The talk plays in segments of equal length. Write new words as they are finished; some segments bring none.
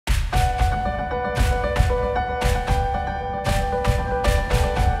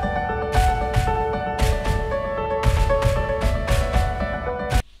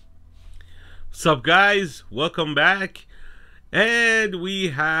Sup guys, welcome back, and we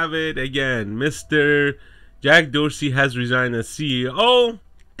have it again. Mr. Jack Dorsey has resigned as CEO,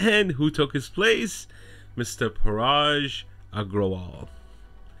 and who took his place? Mr. Parag Agrawal.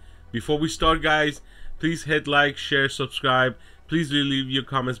 Before we start guys, please hit like, share, subscribe. Please leave your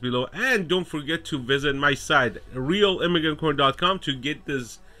comments below, and don't forget to visit my site realimmigrantcorner.com to get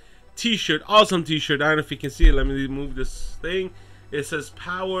this t-shirt, awesome t-shirt. I don't know if you can see it. Let me move this thing. It says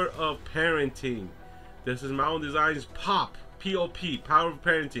Power of Parenting. This is my own designs. POP, P-O-P, Power of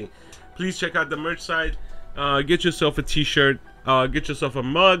Parenting. Please check out the merch site. Get yourself a t-shirt, get yourself a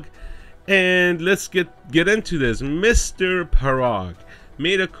mug, and let's get into this. Mr. Parag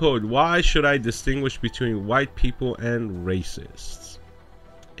made a code. Why should I distinguish between white people and racists?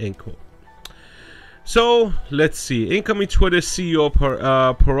 End quote. So let's see. Incoming Twitter CEO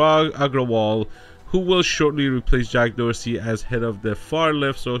Parag Agrawal, who will shortly replace Jack Dorsey as head of the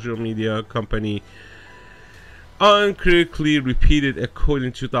far-left social media company, uncritically repeated a quote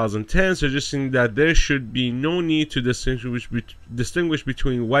in 2010 suggesting that there should be no need to distinguish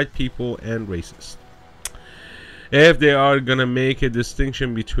between white people and racists. If they are gonna make a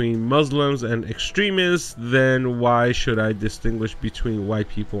distinction between Muslims and extremists, then why should I distinguish between white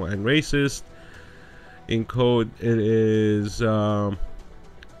people and racists? In code, it is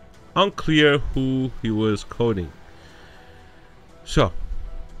unclear who he was quoting. So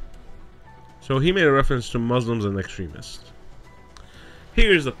he made a reference to Muslims and extremists.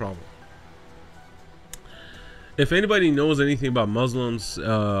 Here's the problem. If anybody knows anything about Muslims,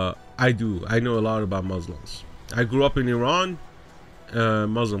 I do. I know a lot about Muslims. I grew up in Iran,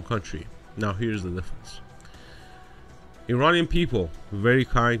 Muslim country. Now here's the difference. Iranian people, very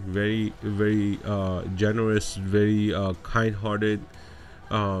kind, very generous, very kind-hearted,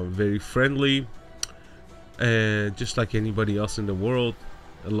 very friendly, and just like anybody else in the world,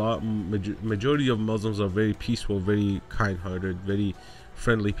 majority of Muslims are very peaceful, very kind-hearted, very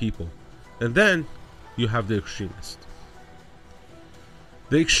friendly people. And then you have the extremists.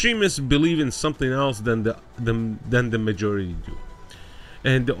 The extremists believe in something else than the majority do.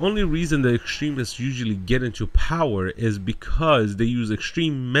 And the only reason the extremists usually get into power is because they use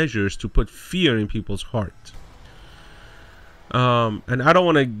extreme measures to put fear in people's heart. And I don't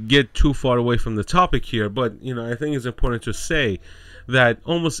want to get too far away from the topic here, but I think it's important to say that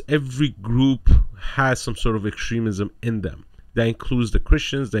almost every group has some sort of extremism in them. That includes the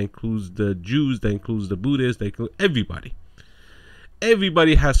Christians, that includes the Jews, that includes the Buddhists, that includes everybody.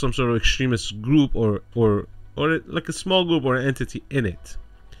 Everybody has some sort of extremist group or like a small group or an entity in it.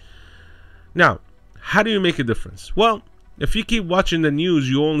 Now, how do you make a difference? Well, if you keep watching the news,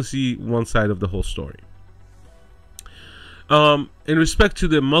 you only see one side of the whole story. In respect to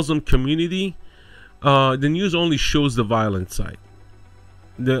the Muslim community, the news only shows the violent side.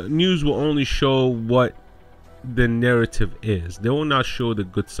 The news will only show what the narrative is. They will not show the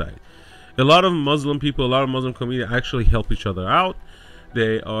good side. A lot of Muslim people, a lot of Muslim community actually help each other out.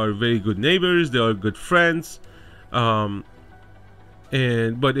 They are very good neighbors. They are good friends. But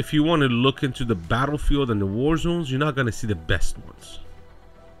if you want to look into the battlefield and the war zones, you're not going to see the best ones.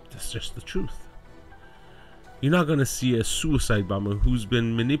 That's just the truth. You're not going to see a suicide bomber who's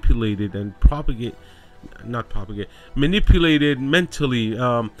been manipulated and manipulated mentally,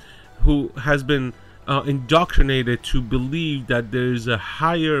 who has been indoctrinated to believe that there's a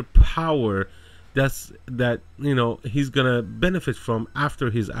higher power that he's gonna benefit from after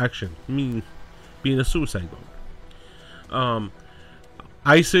his action, being a suicide bomber.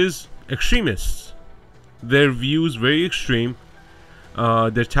 ISIS extremists, their views very extreme,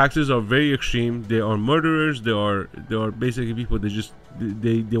 their taxes are very extreme. They are murderers. They are basically people that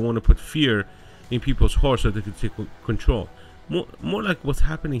they want to put fear in people's hearts so they can take control. More like what's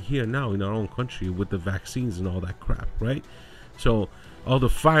happening here now in our own country with the vaccines and all that crap, right? So all the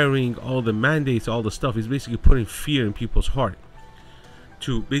firing, all the mandates, all the stuff is basically putting fear in people's heart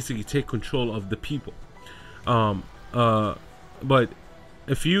to basically take control of the people. But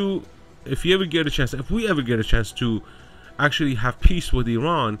if you ever get a chance, if we ever get a chance to actually have peace with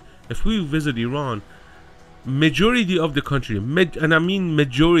Iran, if we visit Iran, majority of the country, and I mean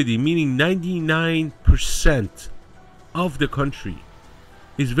majority, meaning 99% of the country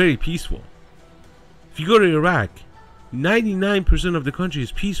is very peaceful. If you go to Iraq, 99% of the country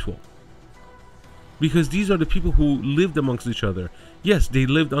is peaceful, because these are the people who lived amongst each other. Yes, they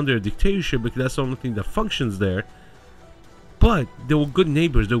lived under a dictatorship because that's the only thing that functions there, but they were good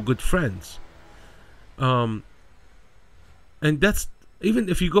neighbors, they were good friends. And that's, even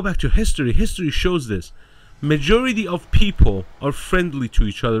if you go back to history shows this. Majority of people are friendly to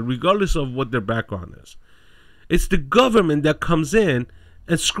each other regardless of what their background is. It's the government that comes in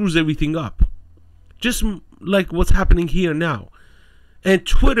and screws everything up. just like what's happening here now. And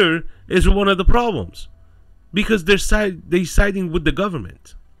Twitter is one of the problems because they're siding with the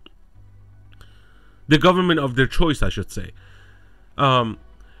government of their choice, I should say.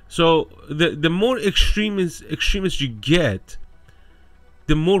 So the more extremist you get,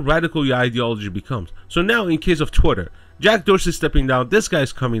 the more radical your ideology becomes. So now, in case of Twitter, Jack Dorsey stepping down, this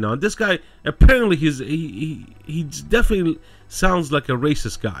guy's coming on. This guy apparently he definitely sounds like a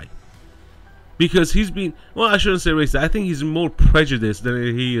racist guy, because he's been, well, I shouldn't say racist. I think he's more prejudiced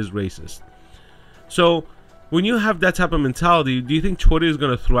than he is racist. So when you have that type of mentality, do you think Twitter is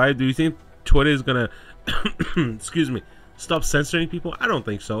going to thrive? Do you think Twitter is going to excuse me, stop censoring people? I don't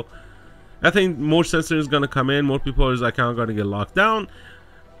think so. I think more censoring is going to come in. More people are like, I'm going to get locked down,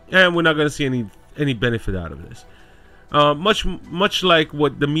 and we're not going to see any benefit out of this. Much like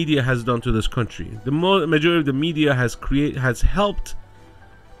what the media has done to this country. The majority of the media has helped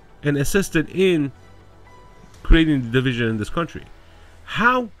and assisted in creating the division in this country.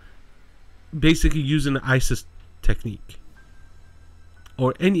 How? Basically using the ISIS technique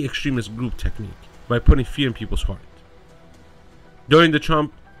or any extremist group technique by putting fear in people's heart. During the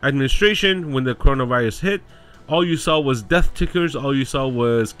Trump administration, when the coronavirus hit, all you saw was death tickers, all you saw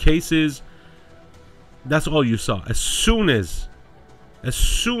was cases. That's all you saw. As soon as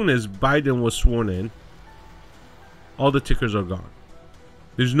Biden was sworn in, all the tickers are gone.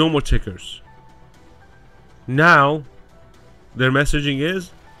 There's no more tickers. Now, their messaging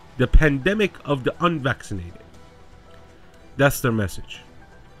is the pandemic of the unvaccinated. That's their message.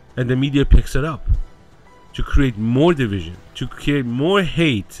 And the media picks it up to create more division, to create more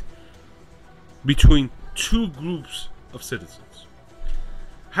hate between two groups of citizens.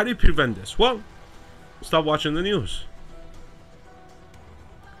 How do you prevent this? Well, stop watching the news.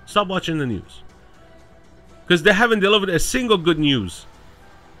 Stop watching the news. Because they haven't delivered a single good news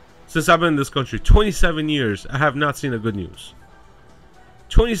since I've been in this country. 27 years, I have not seen a good news.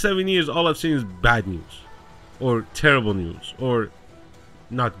 27 years, all I've seen is bad news. Or terrible news. Or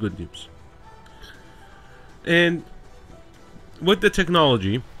not good news. And with the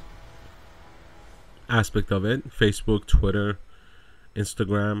technology aspect of it, Facebook, Twitter,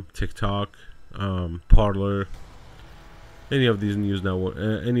 Instagram, TikTok, Parler, any of these news network,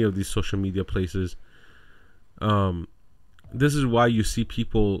 any of these social media places, this is why you see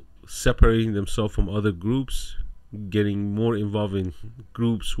people separating themselves from other groups, getting more involved in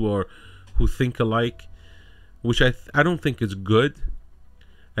groups who think alike, which I don't think is good.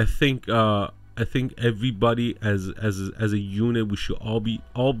 I think everybody as a unit, we should all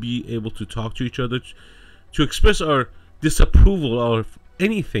be able to talk to each other, to express our disapproval of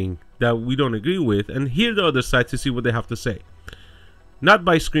anything that we don't agree with, and hear the other side to see what they have to say, not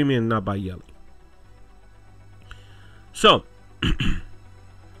by screaming and not by yelling. So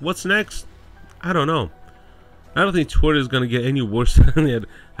what's next? I don't know. I don't think Twitter is going to get any worse than it.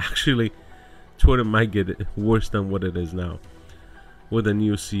 Actually, Twitter might get worse than what it is now with a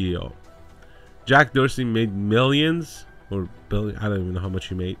new CEO. Jack Dorsey made millions or billion. I don't even know how much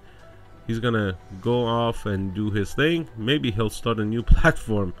he made. He's going to go off and do his thing. Maybe he'll start a new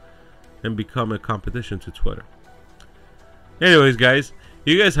platform and become a competition to Twitter. Anyways, guys,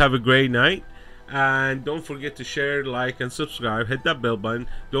 you guys have a great night. And don't forget to share, like, and subscribe. Hit that bell button.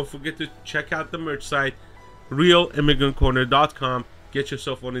 Don't forget to check out the merch site, realimmigrantcorner.com. Get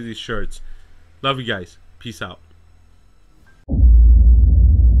yourself one of these shirts. Love you guys. Peace out.